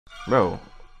Bro,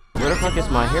 where the fuck is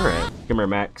my hero at? Come here,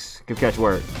 Max. Good catch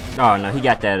work. Oh no, he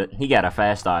got that. He got a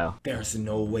fast style. There's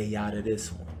no way out of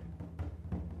this one.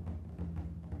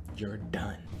 You're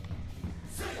done.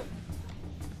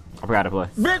 I forgot to play.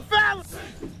 Big fella!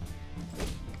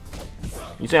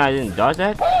 You saying I didn't dodge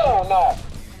that? Hell no!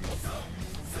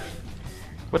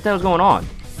 What the hell's going on?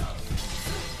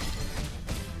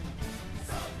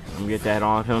 I'm gonna get that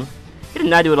on him. He did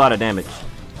not do a lot of damage.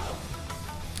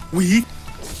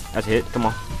 That's a hit. Come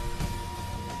on.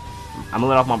 I'm gonna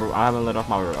let off my. I haven't let off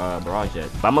my barrage yet,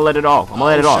 but I'm gonna let it off. I'm gonna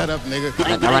let it off. Shut up,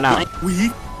 nigga. Not right now.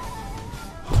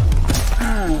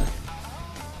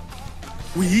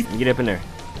 Get up in there.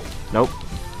 Nope.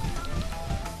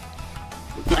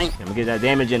 I'm gonna get that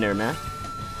damage in there, man.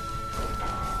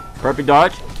 Perfect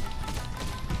dodge.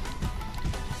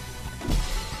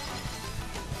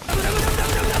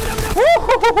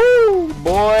 Woo-hoo-hoo-hoo!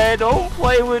 Boy, don't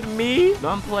play with me.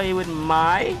 Don't play with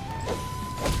my.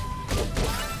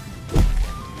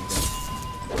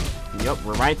 Yep,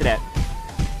 we're right to that.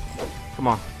 Come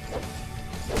on.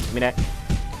 Give me that.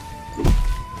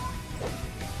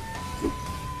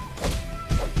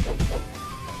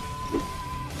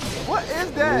 What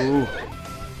is that? Ooh.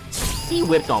 He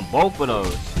whipped on both of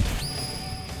those.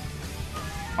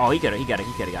 Oh, he could have got me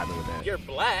with that. You're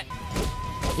black.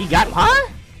 He got him, huh?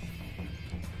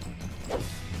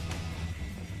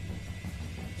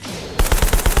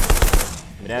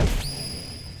 Give me that.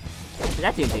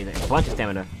 That team takes a bunch of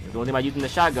stamina. It's the only thing about using the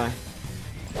shotgun.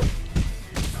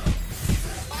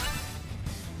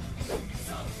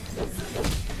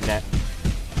 Give me that.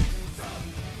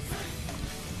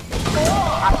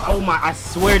 Oh my, I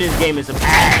swear this game is some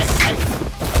ass.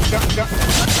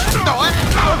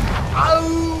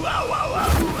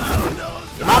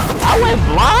 I went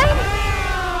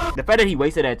blind? The fact that he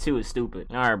wasted that too is stupid.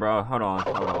 Alright, bro. Hold on.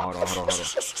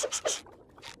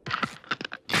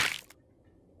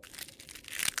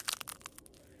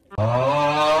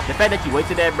 The fact that you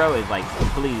wasted that, bro, is like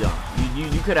completely dumb.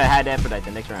 You could have had that for like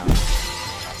the next round.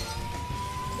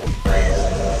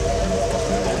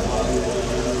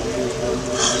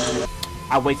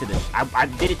 I wasted it. I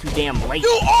did it too damn late.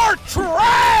 You are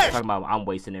trash! Talking about I'm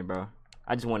wasting it, bro.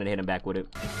 I just wanted to hit him back with it.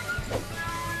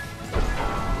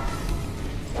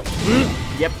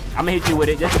 Yep, I'm gonna hit you with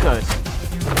it just because.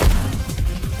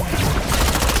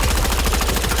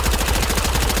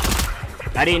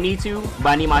 I didn't need to, but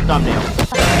I need my thumbnail.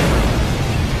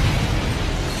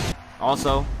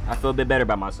 Also, I feel a bit better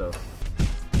about myself.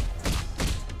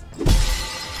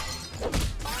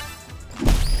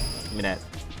 Give me that.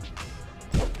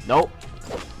 Nope.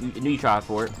 You knew you tried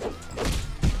for it.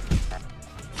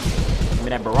 Give me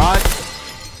that barrage.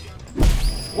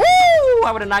 Woo!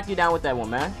 I would have knocked you down with that one,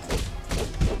 man.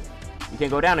 You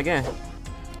can't go down again.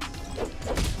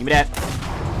 Give me that.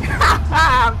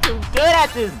 I'm too good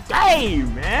at this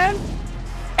game, man.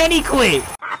 And he quit.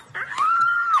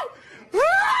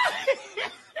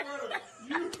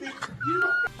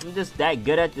 I'm just that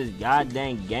good at this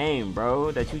goddamn game,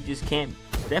 bro, that you just can't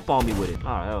step on me with it.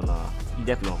 Oh, hell no. You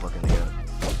definitely don't fucking nigga.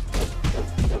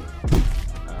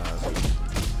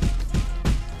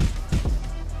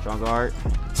 Strong guard.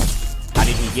 How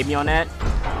did he get me on that?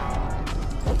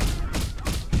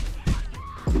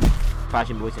 Probably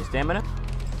shouldn't be wasting stamina.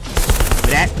 Give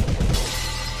me that.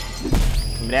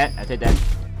 Give me that. I take that.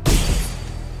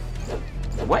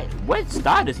 What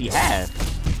style does he have?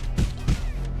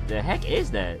 The heck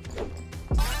is that?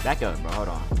 Back up, bro. Hold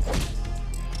on.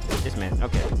 This man.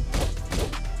 Okay.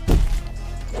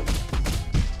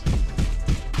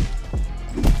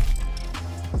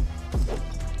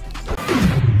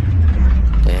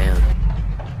 Damn.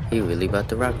 He really about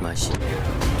to rock my shit.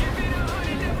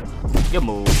 Good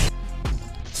move.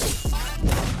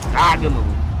 Ah, good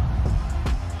move.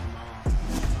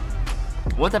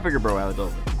 Once I figured bro out, it's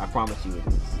over. I promise you it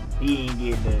is. He ain't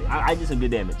getting the. I did some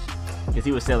good damage. Because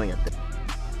he was selling it.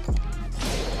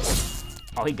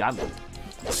 Oh, he got me.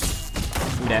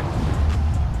 Give me that.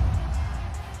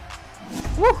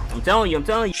 Woo! I'm telling you.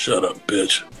 Shut up,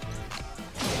 bitch.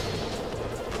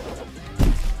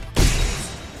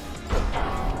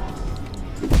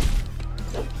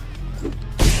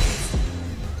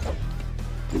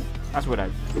 That's what I.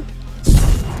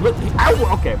 Look,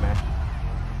 okay, man.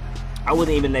 I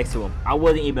wasn't even next to him. I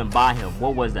wasn't even by him.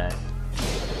 What was that?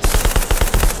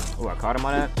 Oh, I caught him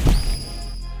on that.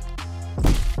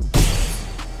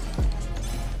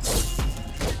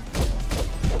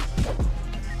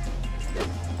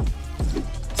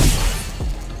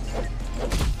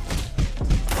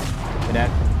 Look at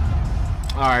that.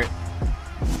 Alright.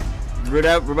 We're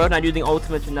both not using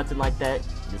ultimates or nothing like that.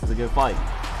 This is a good fight.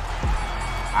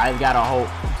 I've got to hold.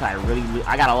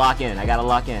 I gotta lock in. I gotta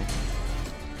lock in.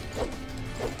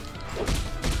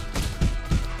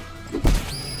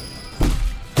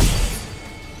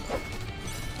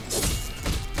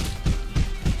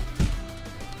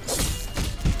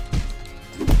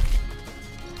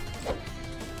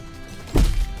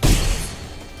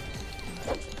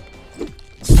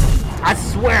 I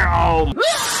swear, oh.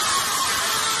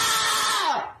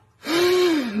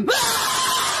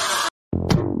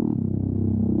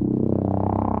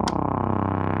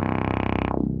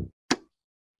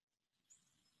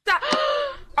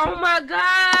 Oh my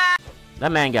god!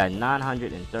 That man got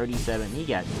 937. He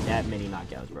got that many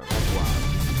knockouts, bro. That's wild.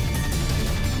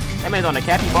 That man's on the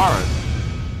capybara.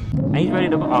 And he's ready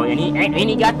to. Oh, and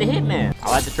he got the hitman. I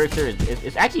like the Trickster.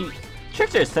 It's actually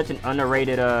Trickster is such an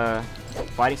underrated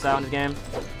fighting style in this game.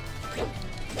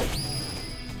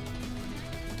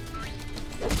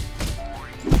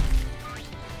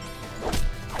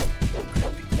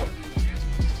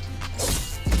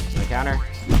 The counter.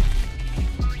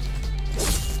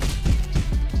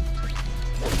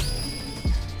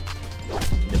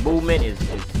 The movement is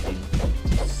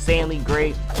insanely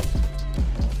great.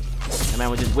 That man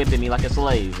was just whipping me like a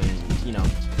slave, and you know.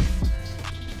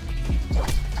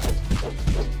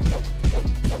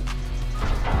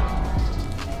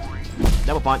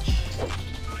 Double punch.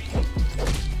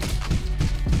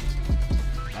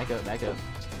 Back up, back up.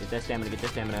 Get that stamina, get that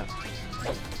stamina up.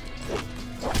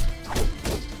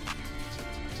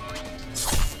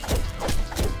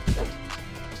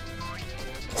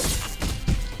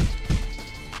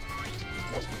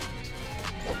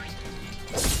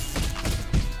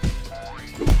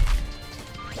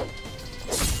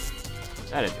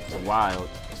 That is wild.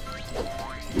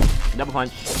 Double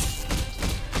punch.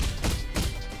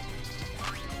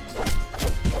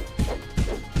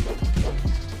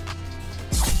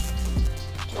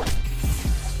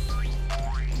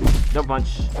 Double punch.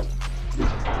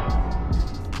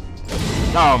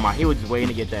 Oh my, he was just waiting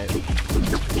to get that.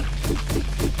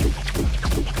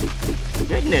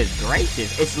 Goodness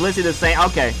gracious. It's literally the same.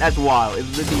 Okay, that's wild.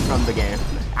 It's literally from the game.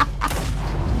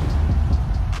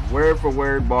 Word for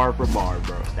word, bar for bar,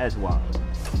 bro. That's wild.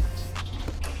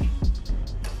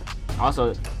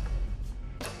 Also,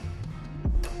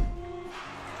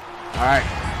 alright.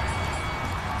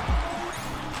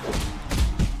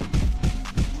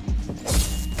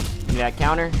 Give me that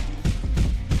counter.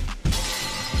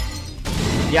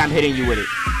 Yeah, I'm hitting you with it.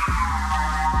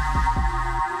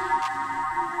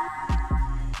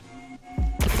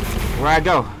 Where I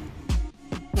go?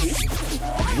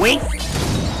 Wink.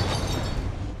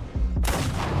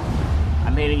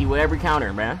 I'm hitting you with every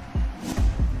counter, man.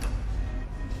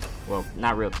 Well,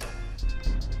 not real.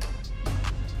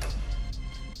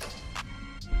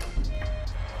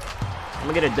 I'm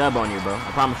gonna get a dub on you, bro.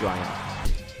 I promise you I am.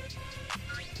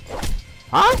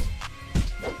 Huh?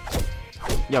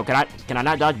 Yo, can I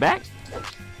not dodge back?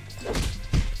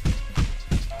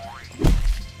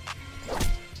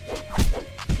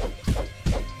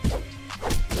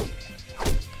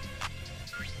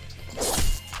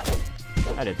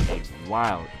 That is a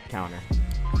wild counter.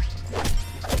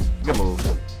 Good move.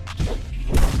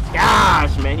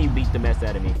 Gosh, man, he beat the mess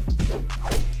out of me.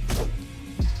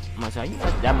 I'm gonna tell you,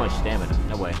 that's that much stamina.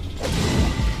 No way.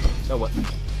 No way.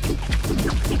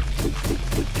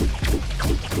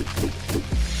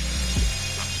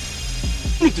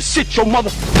 You need to sit your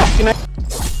motherfucking ass.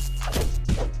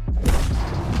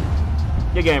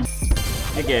 Your game.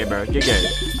 Your game, bro. Your game.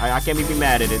 I can't be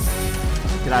mad at it.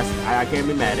 Cause I can't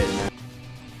be mad at it, man.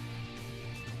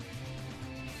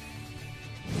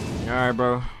 Alright,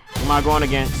 bro. Who am I going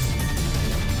against?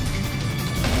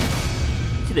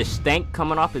 See the stank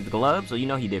coming off his gloves? So you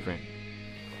know he different.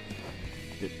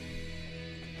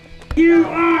 You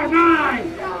are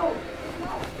mine!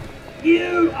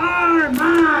 You are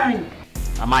mine!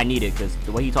 I might need it because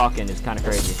the way he talking is kind of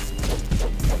crazy.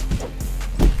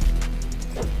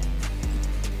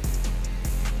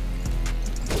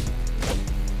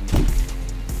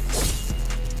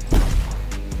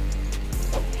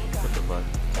 What the fuck?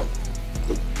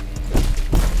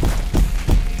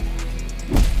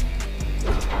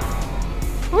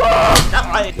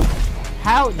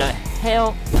 How the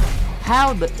hell?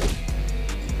 How the?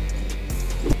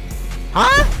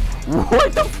 Huh?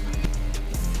 What the?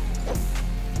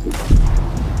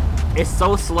 It's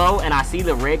so slow, and I see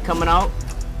the red coming out,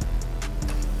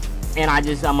 and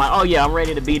I'm like, oh yeah, I'm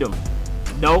ready to beat him.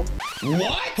 Nope.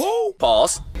 What? Who?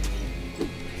 Pause. I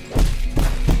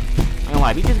ain't gonna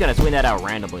lie, if he's just gonna swing that out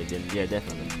randomly, then yeah,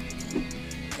 definitely.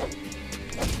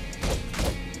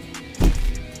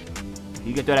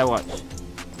 You can throw that watch.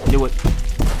 Do it.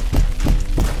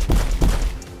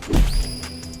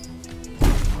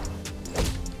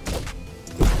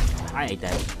 I ate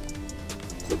that.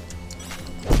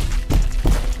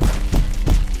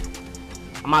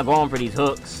 I'm not going for these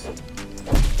hooks.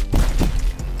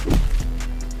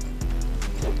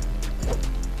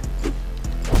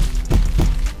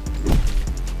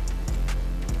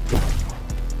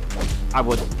 I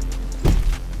would.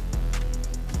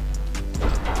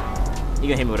 You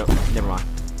can hit me with it. Never mind.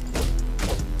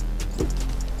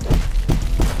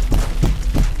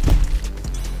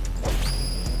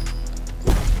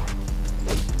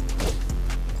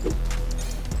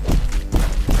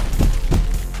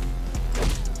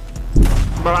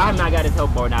 Bro, I have not got his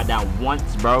health bar not down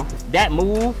once, bro. That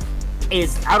move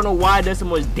is, I don't know why it does so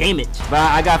much damage. But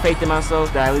I got faith in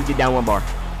myself that I at least get down 1 bar.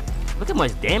 Look how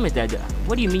much damage that does.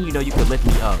 What do you mean you know you could lift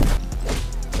me up?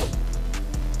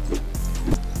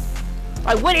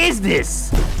 Like, what is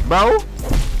this, bro?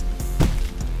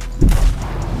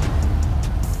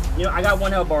 You know, I got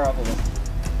 1 health bar off of him.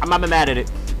 I'm not mad at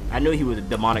it. I knew he was a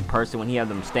demonic person when he had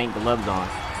them stank gloves on.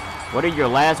 What are your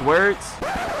last words?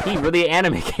 He really an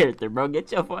anime character, bro.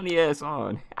 Get your funny ass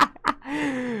on.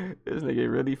 This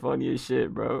nigga really funny as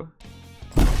shit, bro.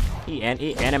 He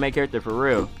anime character for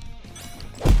real.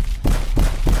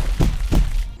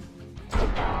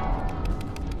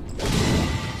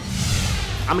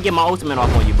 I'm gonna get my ultimate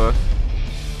off on you, bro.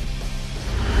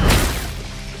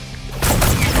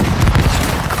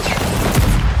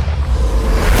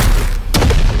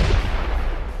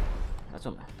 That's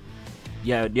what.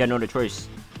 Yeah, no the choice.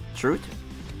 Truth?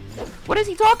 What is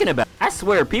he talking about? I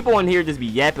swear, people in here just be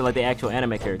yapping like they actual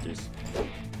anime characters.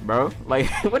 Bro, like,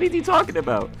 what is he talking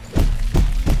about?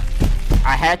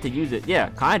 I had to use it. Yeah,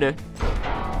 kinda.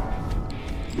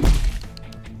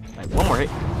 Like, 1 more hit.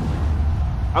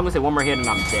 I'm gonna say 1 more hit and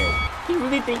I'm dead. He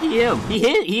really think he him.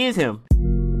 He is him.